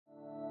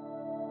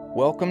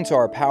Welcome to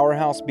our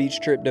Powerhouse Beach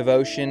Trip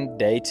Devotion,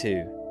 Day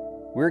 2.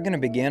 We're going to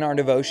begin our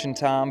devotion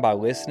time by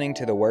listening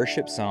to the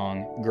worship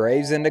song,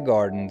 Graves into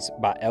Gardens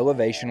by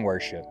Elevation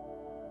Worship.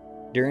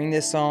 During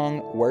this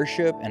song,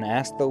 worship and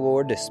ask the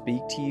Lord to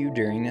speak to you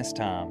during this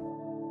time.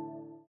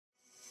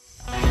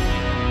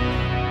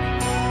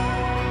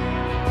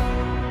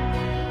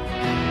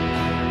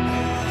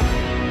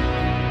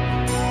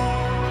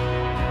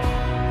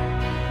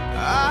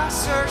 I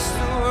searched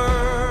the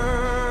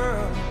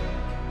world,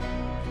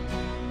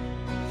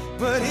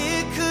 but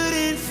it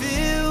couldn't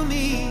fill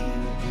me.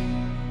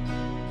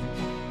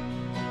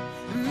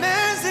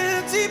 Man's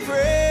empty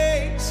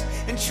praise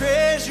and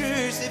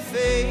treasures that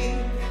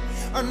fade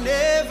are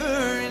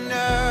never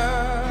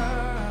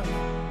enough.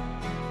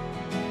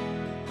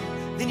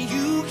 Then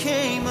you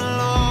came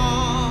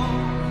along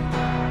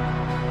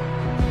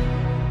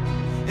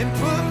and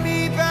put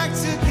me back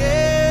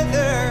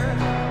together.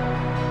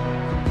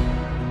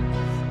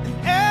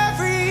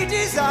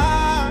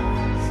 Desire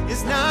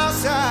is now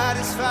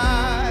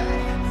satisfied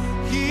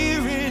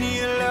here in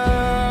your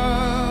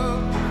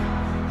love.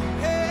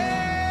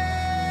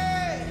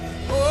 Hey,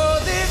 oh,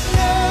 there's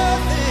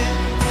nothing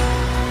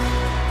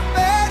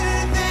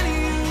better than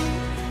you.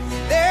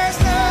 There's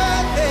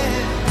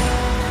nothing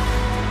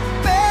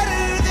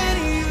better than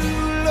you,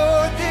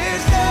 Lord.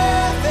 There's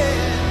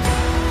nothing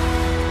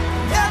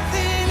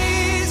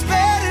is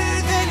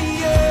better than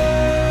you.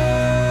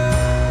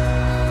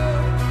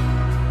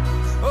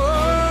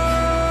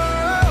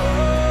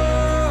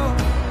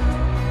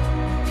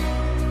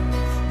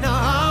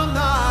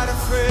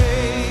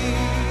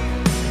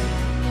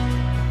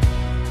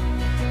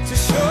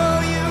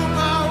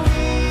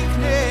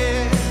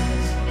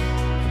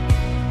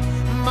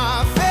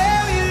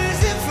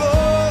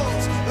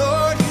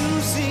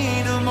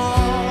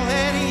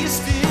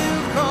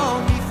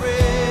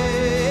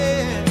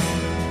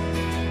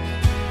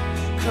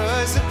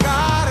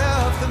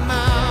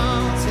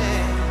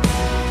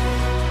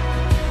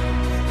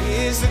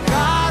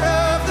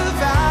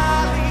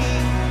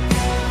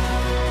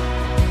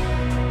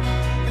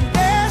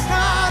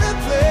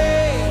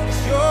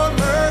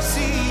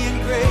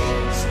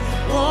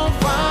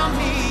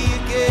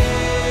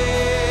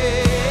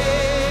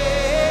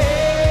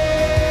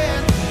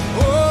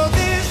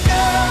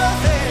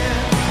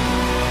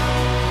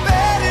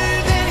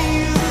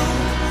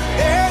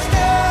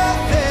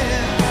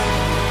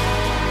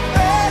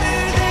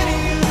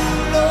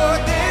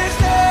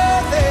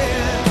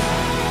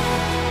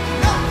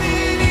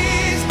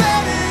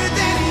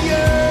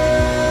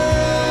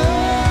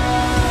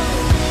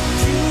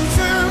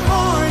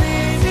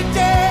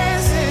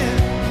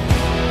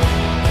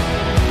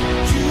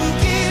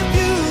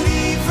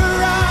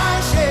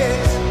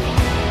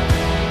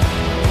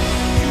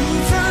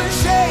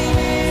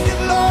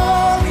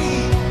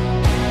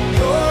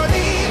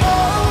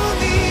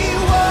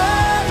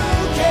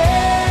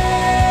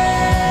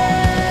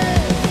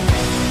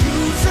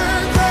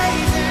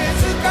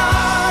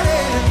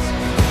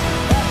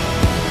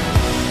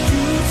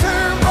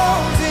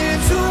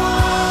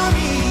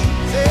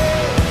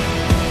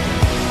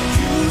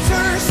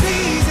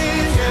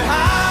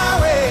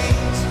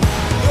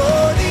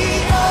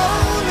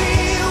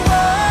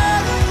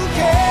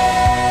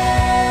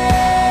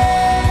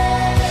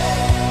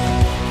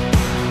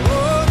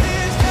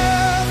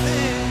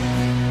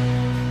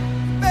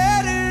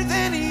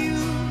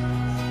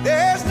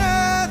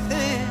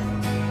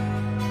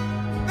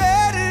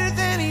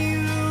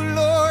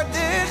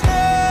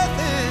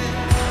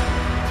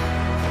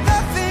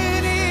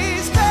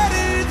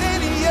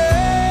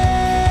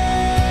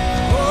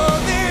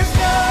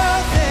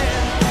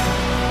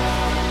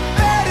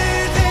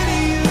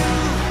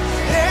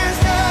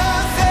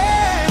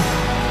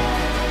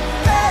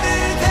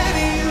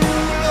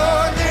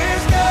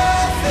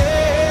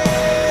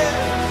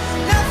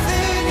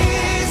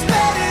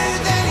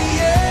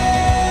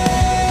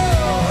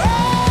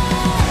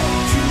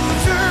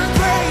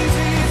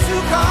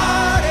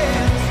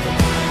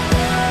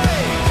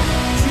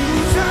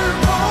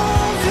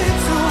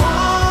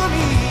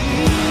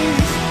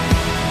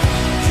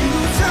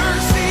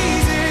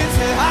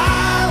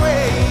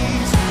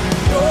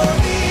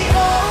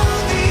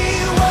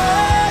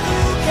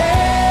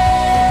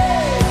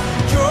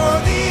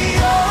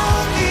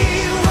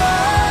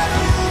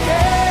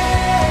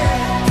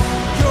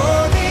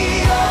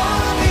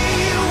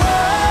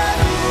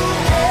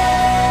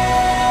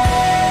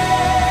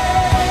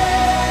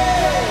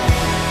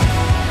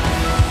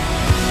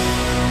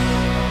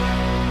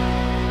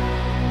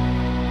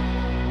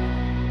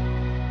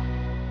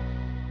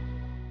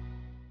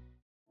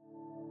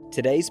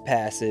 Today's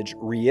passage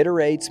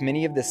reiterates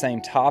many of the same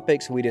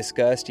topics we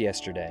discussed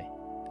yesterday.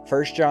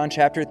 1 John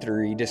chapter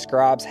 3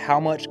 describes how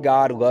much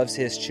God loves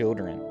His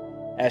children.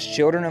 As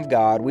children of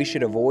God, we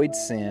should avoid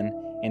sin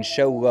and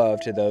show love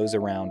to those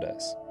around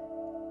us.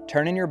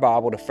 Turn in your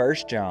Bible to 1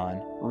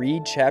 John,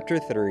 read chapter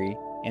 3,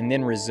 and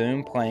then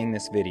resume playing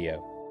this video.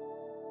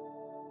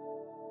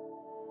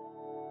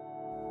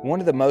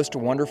 One of the most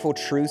wonderful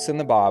truths in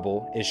the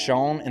Bible is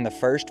shown in the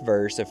first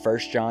verse of 1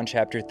 John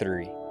chapter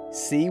 3.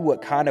 See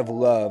what kind of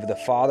love the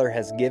Father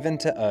has given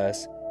to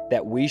us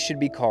that we should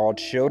be called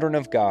children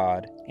of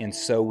God, and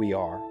so we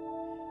are.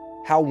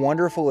 How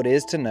wonderful it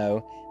is to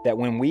know that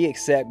when we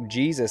accept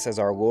Jesus as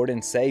our Lord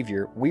and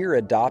Savior, we are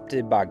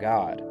adopted by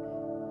God.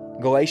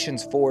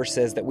 Galatians 4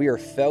 says that we are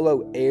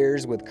fellow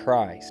heirs with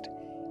Christ.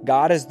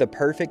 God is the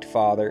perfect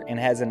Father and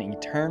has an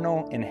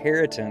eternal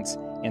inheritance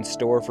in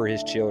store for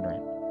His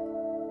children.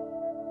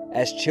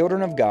 As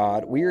children of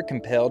God, we are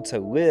compelled to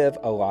live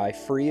a life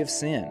free of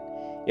sin.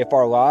 If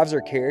our lives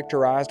are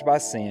characterized by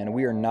sin,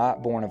 we are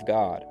not born of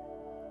God.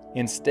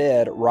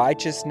 Instead,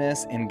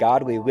 righteousness and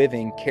godly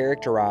living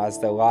characterize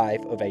the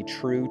life of a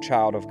true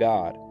child of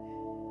God.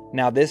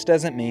 Now, this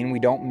doesn't mean we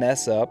don't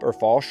mess up or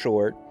fall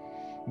short,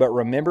 but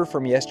remember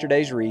from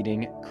yesterday's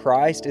reading,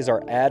 Christ is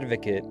our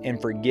advocate and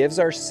forgives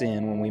our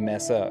sin when we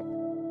mess up.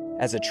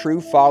 As a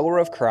true follower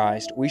of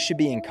Christ, we should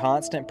be in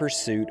constant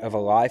pursuit of a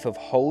life of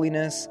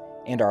holiness,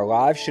 and our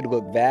lives should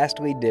look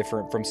vastly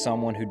different from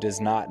someone who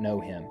does not know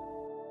Him.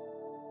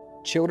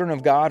 Children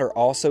of God are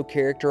also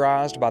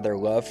characterized by their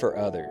love for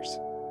others.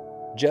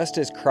 Just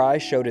as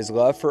Christ showed His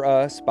love for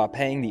us by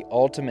paying the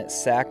ultimate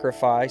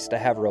sacrifice to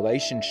have a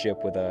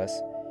relationship with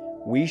us,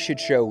 we should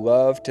show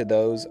love to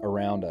those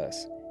around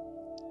us.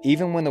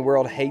 Even when the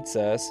world hates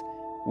us,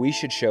 we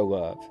should show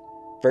love.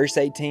 Verse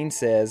 18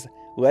 says,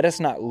 "Let us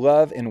not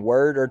love in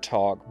word or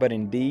talk, but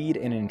in deed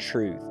and in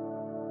truth."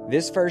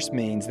 This verse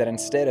means that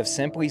instead of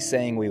simply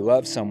saying we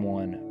love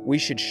someone, we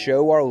should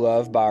show our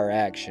love by our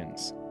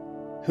actions.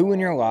 Who in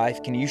your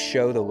life can you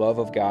show the love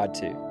of God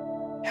to?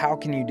 How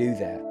can you do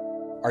that?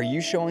 Are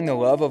you showing the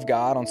love of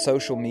God on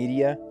social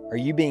media? Are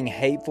you being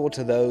hateful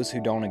to those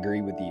who don't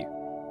agree with you?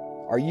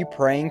 Are you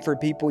praying for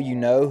people you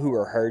know who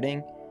are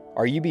hurting?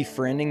 Are you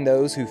befriending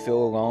those who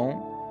feel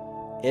alone?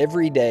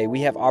 Every day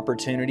we have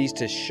opportunities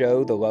to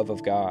show the love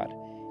of God.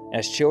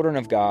 As children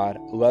of God,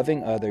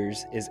 loving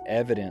others is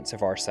evidence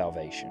of our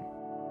salvation.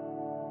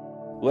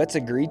 Let's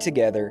agree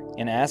together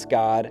and ask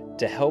God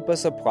to help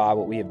us apply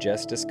what we have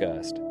just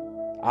discussed.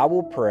 I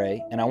will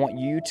pray, and I want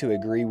you to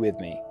agree with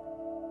me.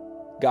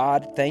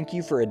 God, thank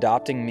you for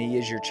adopting me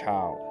as your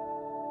child.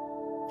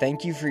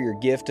 Thank you for your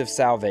gift of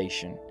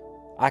salvation.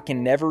 I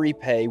can never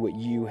repay what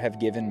you have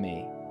given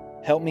me.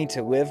 Help me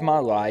to live my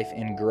life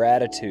in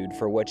gratitude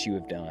for what you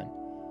have done.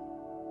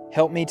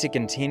 Help me to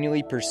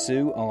continually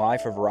pursue a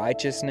life of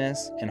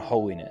righteousness and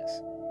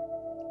holiness.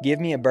 Give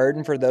me a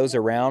burden for those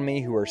around me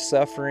who are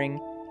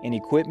suffering, and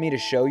equip me to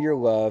show your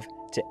love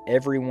to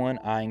everyone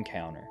I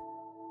encounter.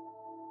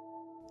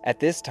 At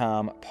this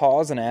time,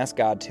 pause and ask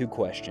God 2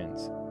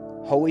 questions.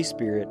 Holy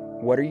Spirit,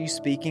 what are you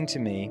speaking to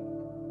me?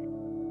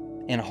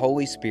 And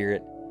Holy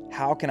Spirit,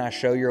 how can I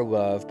show your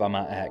love by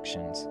my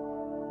actions?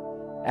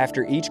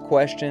 After each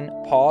question,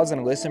 pause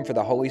and listen for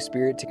the Holy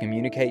Spirit to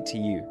communicate to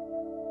you.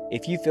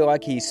 If you feel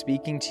like He's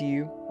speaking to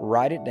you,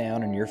 write it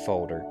down in your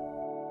folder.